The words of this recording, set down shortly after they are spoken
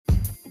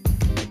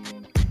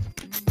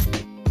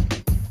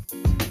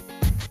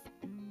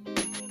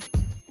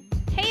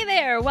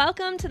there.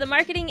 Welcome to the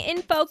Marketing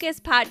in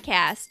Focus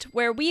podcast,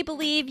 where we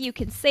believe you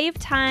can save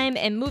time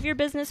and move your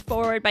business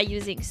forward by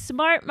using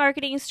smart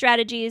marketing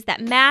strategies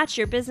that match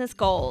your business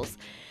goals.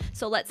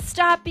 So let's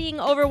stop being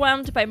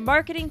overwhelmed by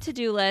marketing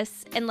to-do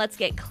lists and let's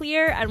get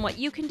clear on what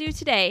you can do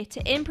today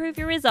to improve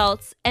your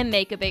results and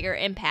make a bigger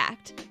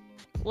impact.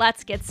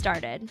 Let's get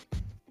started.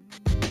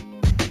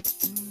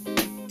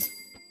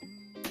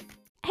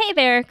 Hey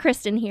there,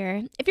 Kristen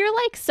here. If you're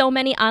like so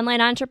many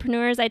online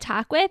entrepreneurs I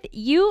talk with,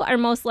 you are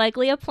most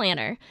likely a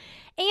planner.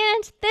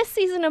 And this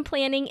season of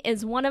planning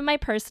is one of my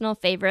personal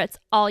favorites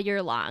all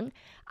year long.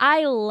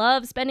 I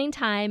love spending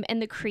time in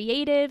the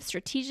creative,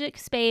 strategic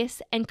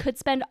space and could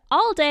spend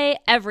all day,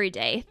 every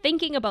day,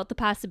 thinking about the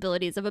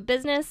possibilities of a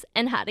business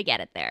and how to get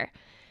it there.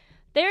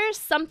 There's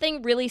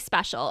something really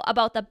special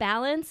about the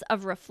balance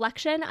of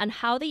reflection on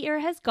how the year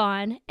has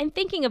gone and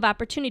thinking of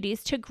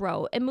opportunities to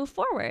grow and move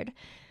forward.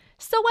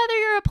 So whether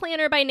you're a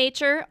planner by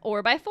nature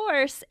or by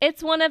force,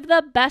 it's one of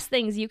the best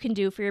things you can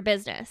do for your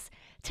business.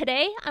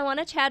 Today, I want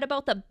to chat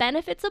about the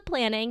benefits of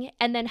planning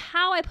and then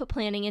how I put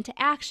planning into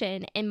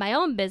action in my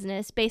own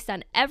business based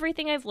on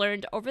everything I've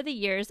learned over the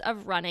years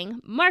of running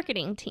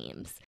marketing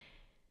teams.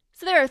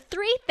 So there are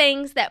 3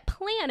 things that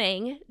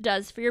planning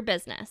does for your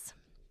business.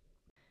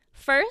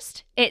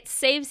 First, it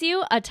saves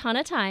you a ton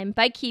of time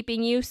by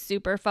keeping you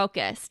super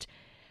focused.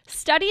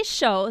 Studies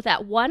show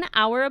that 1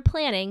 hour of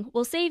planning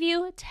will save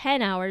you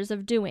 10 hours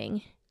of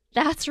doing.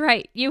 That's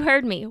right, you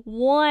heard me.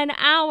 1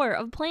 hour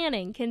of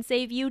planning can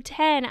save you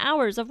 10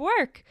 hours of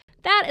work.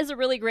 That is a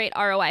really great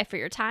ROI for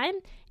your time.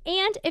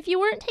 And if you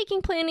weren't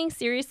taking planning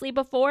seriously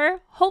before,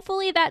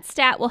 hopefully that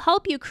stat will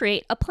help you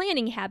create a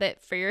planning habit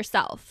for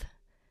yourself.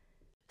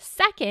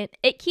 Second,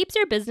 it keeps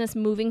your business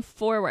moving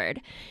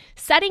forward.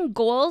 Setting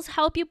goals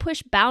help you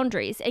push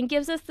boundaries and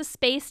gives us the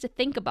space to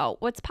think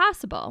about what's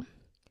possible.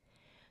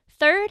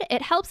 Third,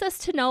 it helps us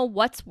to know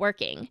what's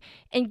working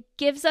and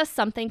gives us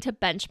something to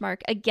benchmark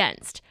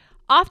against.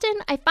 Often,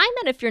 I find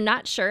that if you're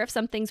not sure if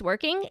something's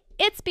working,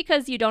 it's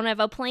because you don't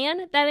have a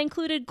plan that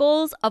included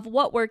goals of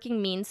what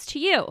working means to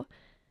you.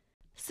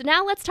 So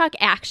now let's talk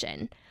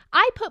action.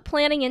 I put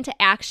planning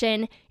into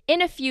action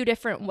in a few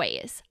different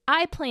ways.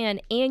 I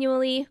plan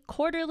annually,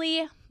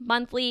 quarterly,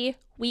 monthly,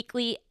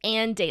 weekly,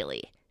 and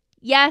daily.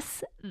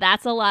 Yes,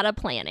 that's a lot of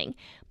planning.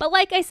 But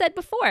like I said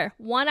before,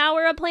 1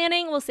 hour of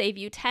planning will save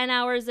you 10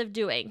 hours of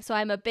doing. So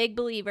I'm a big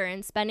believer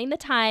in spending the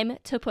time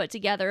to put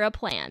together a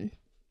plan.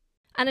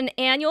 On an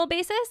annual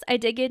basis, I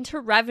dig into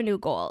revenue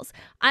goals.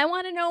 I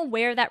want to know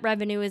where that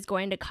revenue is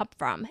going to come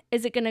from.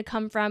 Is it going to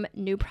come from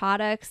new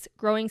products,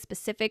 growing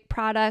specific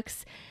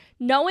products?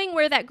 Knowing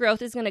where that growth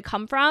is going to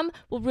come from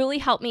will really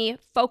help me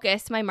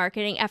focus my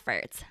marketing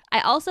efforts. I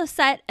also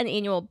set an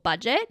annual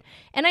budget,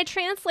 and I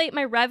translate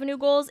my revenue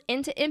goals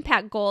into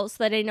impact goals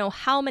so that I know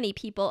how many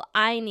people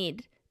I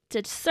need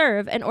to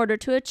serve in order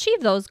to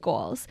achieve those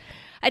goals.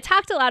 I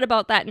talked a lot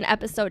about that in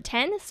episode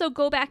 10, so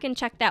go back and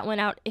check that one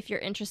out if you're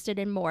interested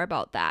in more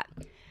about that.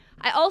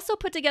 I also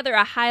put together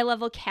a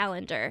high-level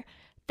calendar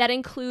that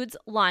includes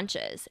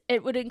launches.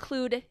 It would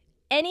include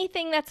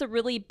anything that's a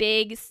really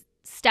big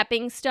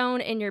stepping stone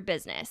in your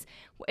business.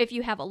 If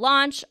you have a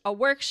launch, a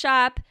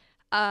workshop,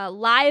 a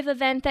live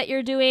event that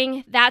you're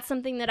doing, that's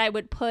something that I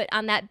would put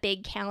on that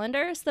big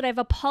calendar so that I have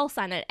a pulse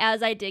on it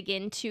as I dig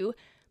into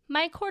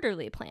my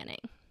quarterly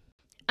planning.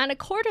 On a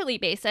quarterly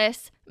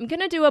basis, I'm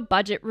going to do a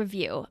budget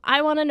review.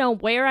 I want to know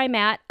where I'm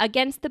at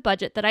against the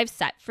budget that I've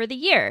set for the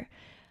year.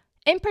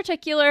 In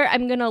particular,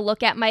 I'm going to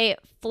look at my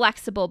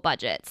flexible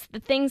budgets,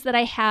 the things that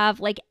I have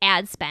like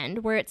ad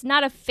spend, where it's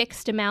not a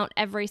fixed amount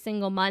every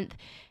single month,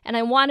 and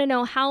I want to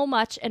know how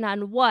much and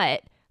on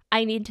what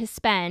I need to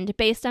spend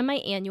based on my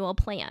annual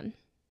plan.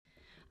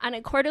 On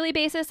a quarterly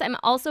basis, I'm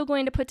also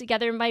going to put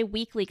together my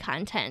weekly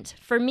content.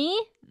 For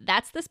me,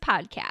 that's this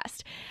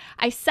podcast.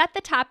 I set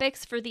the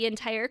topics for the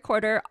entire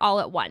quarter all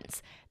at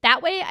once.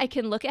 That way, I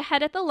can look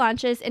ahead at the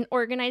launches and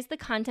organize the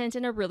content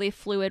in a really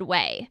fluid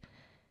way.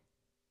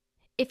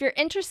 If you're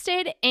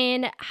interested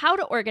in how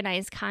to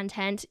organize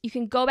content, you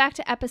can go back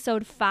to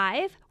episode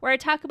 5, where I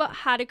talk about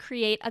how to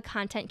create a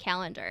content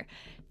calendar.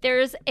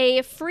 There's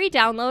a free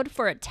download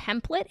for a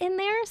template in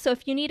there, so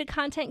if you need a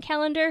content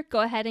calendar, go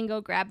ahead and go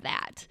grab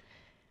that.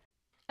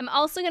 I'm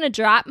also going to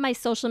drop my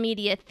social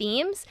media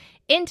themes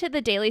into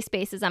the daily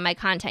spaces on my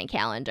content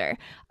calendar.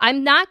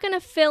 I'm not going to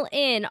fill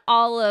in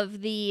all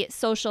of the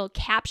social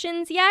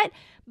captions yet,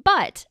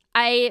 but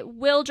I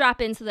will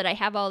drop in so that I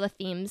have all the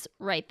themes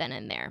right then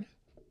and there.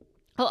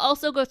 I'll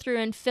also go through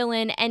and fill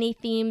in any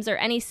themes or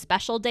any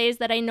special days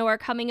that I know are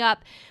coming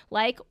up,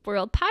 like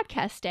World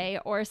Podcast Day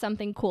or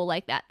something cool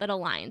like that that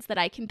aligns that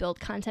I can build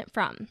content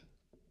from.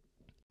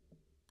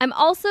 I'm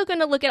also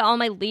going to look at all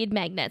my lead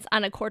magnets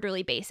on a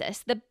quarterly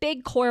basis, the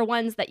big core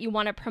ones that you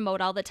want to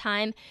promote all the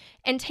time,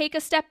 and take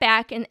a step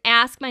back and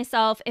ask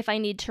myself if I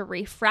need to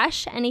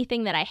refresh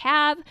anything that I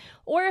have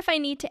or if I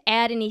need to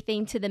add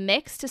anything to the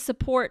mix to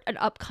support an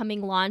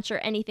upcoming launch or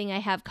anything I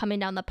have coming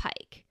down the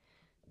pike.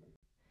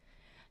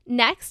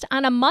 Next,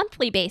 on a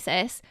monthly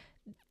basis,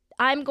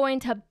 I'm going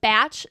to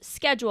batch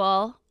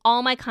schedule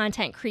all my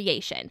content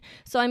creation.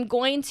 So I'm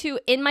going to,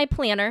 in my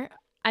planner,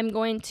 I'm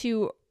going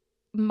to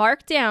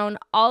mark down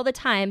all the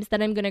times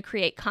that I'm going to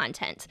create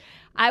content.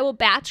 I will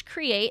batch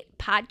create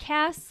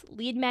podcasts,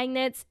 lead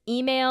magnets,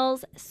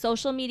 emails,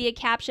 social media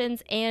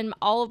captions, and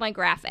all of my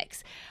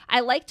graphics. I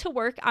like to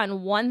work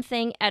on one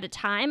thing at a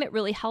time. It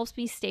really helps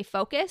me stay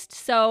focused.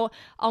 So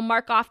I'll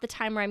mark off the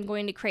time where I'm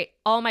going to create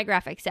all my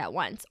graphics at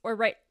once or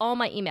write all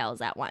my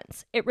emails at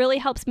once. It really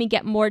helps me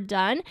get more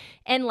done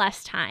in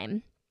less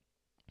time.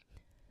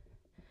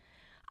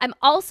 I'm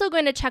also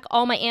going to check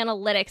all my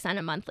analytics on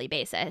a monthly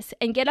basis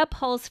and get a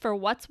pulse for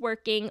what's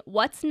working,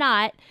 what's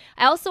not.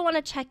 I also want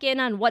to check in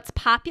on what's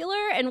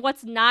popular and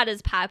what's not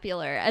as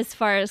popular as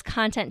far as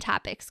content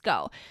topics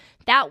go.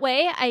 That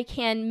way, I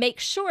can make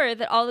sure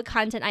that all the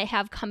content I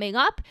have coming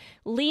up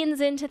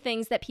leans into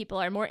things that people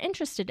are more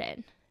interested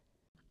in.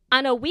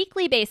 On a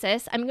weekly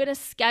basis, I'm going to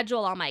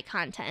schedule all my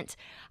content.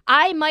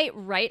 I might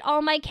write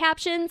all my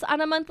captions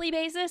on a monthly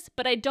basis,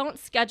 but I don't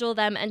schedule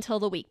them until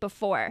the week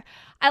before.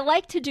 I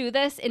like to do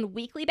this in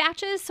weekly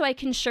batches so I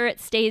can ensure it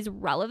stays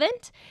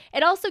relevant.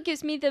 It also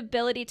gives me the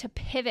ability to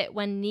pivot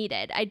when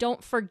needed. I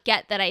don't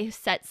forget that I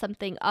set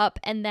something up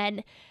and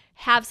then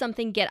have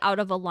something get out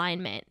of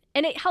alignment.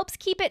 And it helps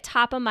keep it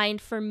top of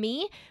mind for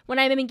me when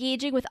I'm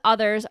engaging with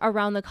others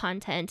around the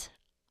content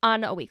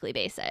on a weekly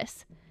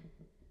basis.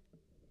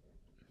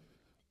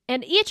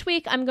 And each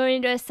week, I'm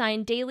going to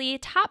assign daily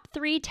top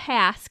 3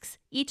 tasks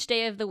each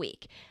day of the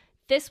week.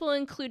 This will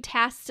include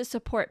tasks to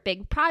support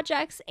big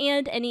projects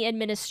and any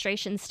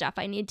administration stuff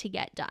I need to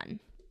get done.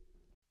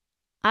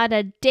 On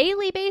a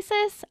daily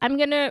basis, I'm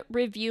going to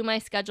review my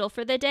schedule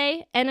for the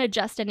day and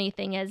adjust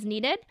anything as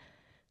needed.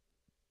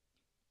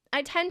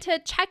 I tend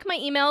to check my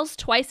emails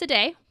twice a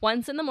day,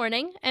 once in the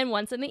morning and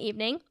once in the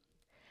evening.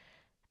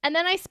 And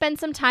then I spend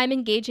some time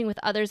engaging with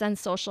others on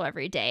social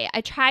every day.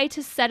 I try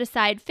to set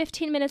aside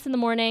 15 minutes in the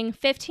morning,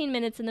 15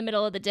 minutes in the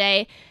middle of the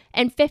day,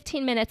 and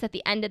 15 minutes at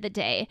the end of the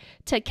day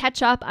to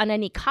catch up on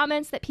any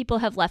comments that people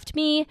have left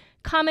me,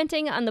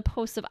 commenting on the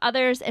posts of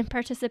others, and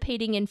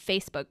participating in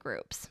Facebook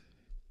groups.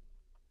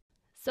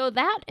 So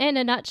that, in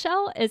a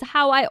nutshell, is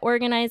how I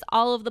organize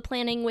all of the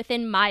planning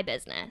within my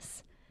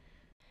business.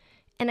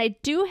 And I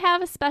do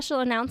have a special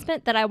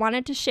announcement that I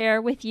wanted to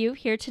share with you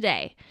here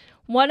today.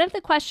 One of the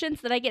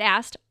questions that I get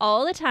asked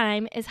all the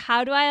time is,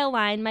 how do I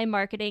align my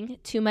marketing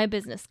to my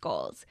business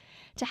goals?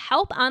 To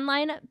help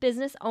online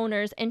business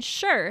owners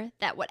ensure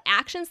that what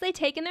actions they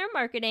take in their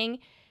marketing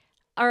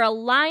are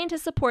aligned to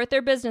support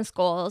their business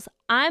goals,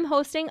 I'm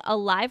hosting a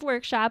live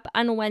workshop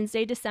on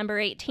Wednesday, December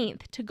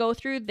 18th to go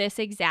through this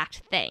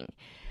exact thing.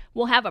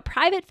 We'll have a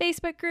private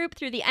Facebook group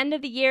through the end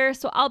of the year,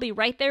 so I'll be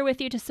right there with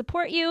you to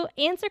support you,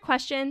 answer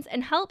questions,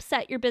 and help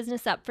set your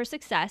business up for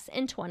success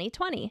in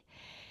 2020.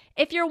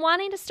 If you're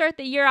wanting to start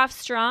the year off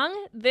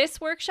strong, this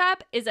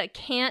workshop is a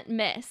can't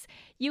miss.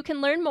 You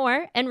can learn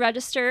more and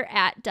register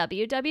at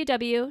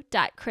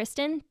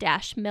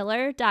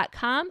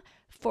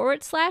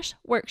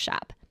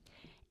www.kristen-miller.com/workshop.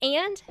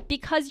 And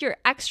because you're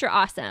extra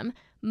awesome,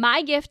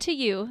 my gift to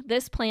you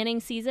this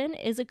planning season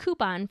is a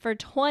coupon for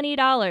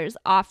 $20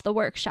 off the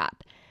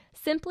workshop.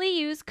 Simply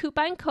use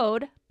coupon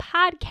code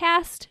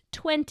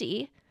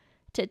PODCAST20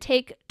 to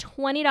take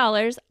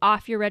 $20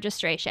 off your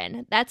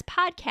registration. That's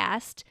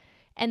podcast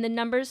and the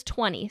number's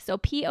 20, so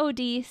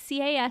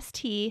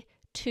PODCAST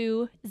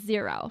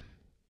 20.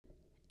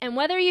 And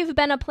whether you've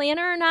been a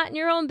planner or not in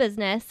your own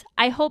business,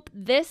 I hope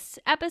this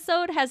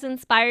episode has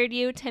inspired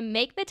you to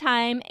make the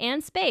time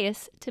and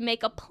space to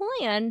make a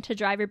plan to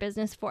drive your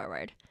business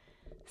forward.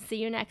 See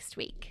you next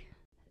week.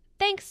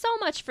 Thanks so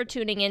much for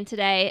tuning in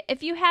today.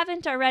 If you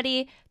haven't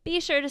already, be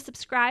sure to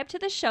subscribe to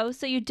the show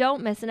so you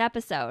don't miss an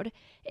episode.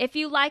 If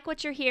you like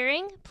what you're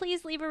hearing,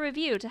 please leave a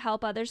review to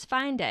help others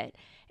find it.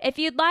 If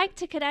you'd like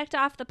to connect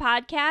off the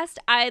podcast,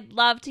 I'd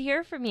love to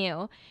hear from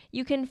you.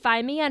 You can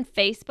find me on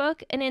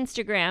Facebook and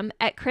Instagram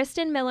at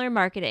Kristen Miller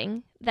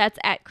Marketing. That's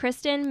at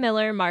Kristen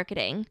Miller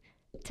Marketing.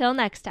 Till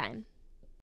next time.